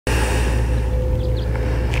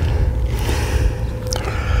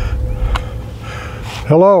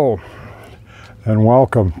Hello and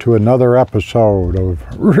welcome to another episode of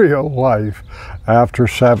Real Life After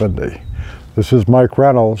 70. This is Mike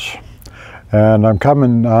Reynolds and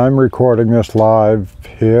I'm recording this live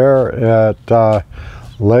here at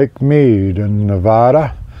Lake Mead in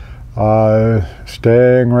Nevada.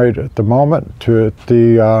 Staying right at the moment at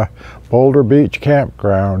the Boulder Beach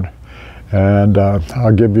campground, and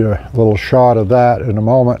I'll give you a little shot of that in a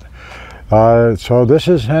moment. So this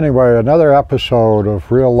is anyway another episode of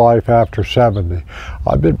Real Life After 70.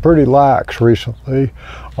 I've been pretty lax recently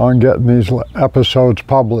on getting these episodes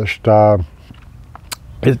published.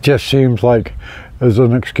 It just seems like there's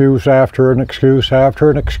an excuse after an excuse after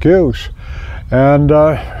an excuse. And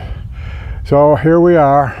so here we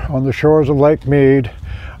are on the shores of Lake Mead.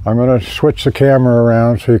 I'm going to switch the camera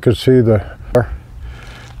around so you can see there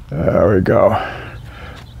we go.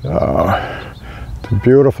 It's a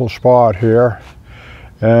beautiful spot here,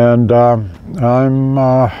 and I'm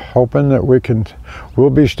hoping that we'll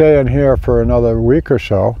be staying here for another week or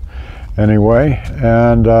so anyway.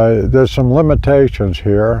 And there's some limitations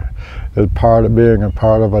here as part of being a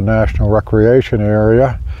part of a national recreation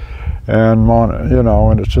area, and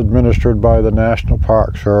and it's administered by the National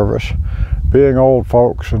Park Service. Being old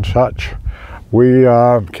folks and such, we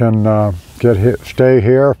can stay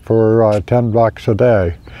here for $10 a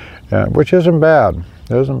day. Which isn't bad.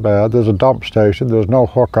 There's a dump station. There's no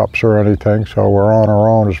hookups or anything, so we're on our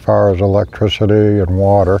own as far as electricity and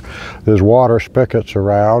water. There's water spigots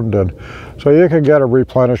around, and so you can get a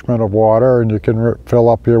replenishment of water, and you can fill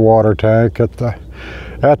up your water tank at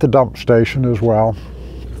the dump station as well.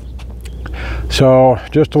 So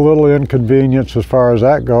just a little inconvenience as far as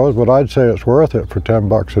that goes, but I'd say it's worth it for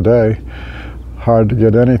 $10 a day. Hard to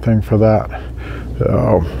get anything for that.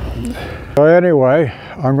 So anyway,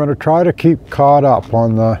 I'm going to try to keep caught up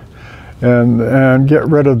on and get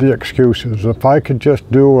rid of the excuses. If I could just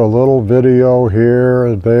do a little video here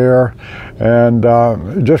and there and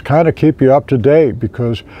just kind of keep you up to date,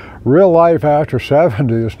 because Real Life After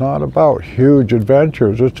 70 is not about huge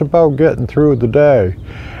adventures. It's about getting through the day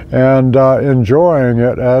and enjoying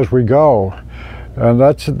it as we go. And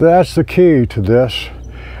that's the key to this,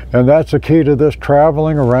 and that's the key to this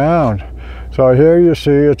traveling around. So here you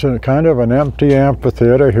see it's kind of an empty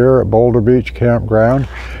amphitheater here at Boulder Beach Campground.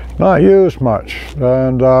 Not used much,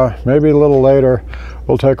 and maybe a little later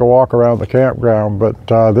we'll take a walk around the campground,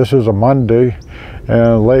 but this is a Monday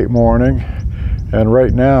and late morning, and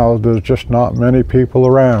right now there's just not many people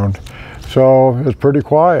around. So it's pretty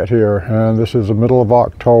quiet here, and this is the middle of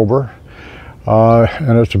October,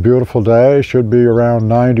 and it's a beautiful day. Should be around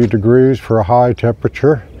 90 degrees for a high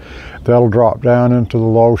temperature. That'll drop down into the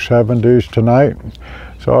low 70s tonight.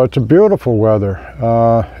 So it's a beautiful weather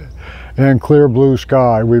and clear blue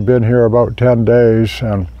sky. We've been here about 10 days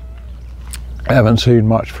and haven't seen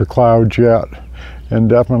much for clouds yet, and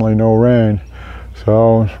definitely no rain.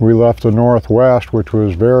 So we left the northwest, which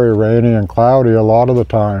was very rainy and cloudy a lot of the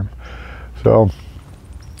time. So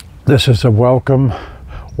this is a welcome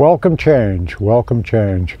change.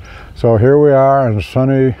 So here we are in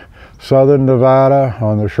sunny southern Nevada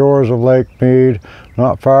on the shores of Lake Mead,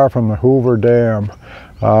 not far from the Hoover Dam.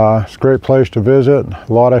 It's a great place to visit, a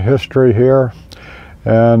lot of history here,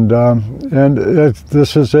 and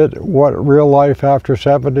this is what Real Life After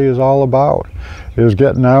 70 is all about, is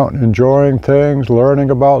getting out, enjoying things, learning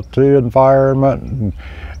about the environment,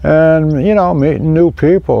 and meeting new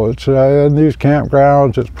people. It's in these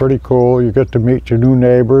campgrounds, it's pretty cool. You get to meet your new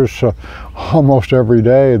neighbors. Almost every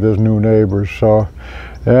day there's new neighbors. So.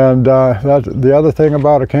 And the other thing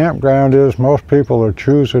about a campground is most people are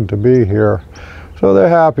choosing to be here, so they're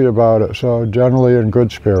happy about it, so generally in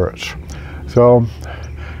good spirits. So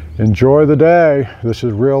enjoy the day. This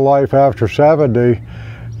is Real Life After 70,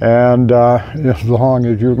 and as long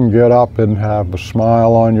as you can get up and have a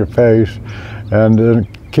smile on your face and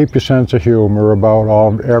keep your sense of humor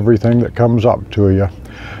about everything that comes up to you.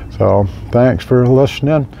 So thanks for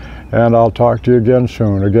listening, and I'll talk to you again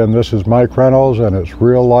soon. Again, this is Mike Reynolds, and it's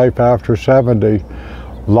Real Life After 70,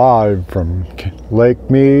 live from Lake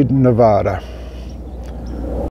Mead, Nevada.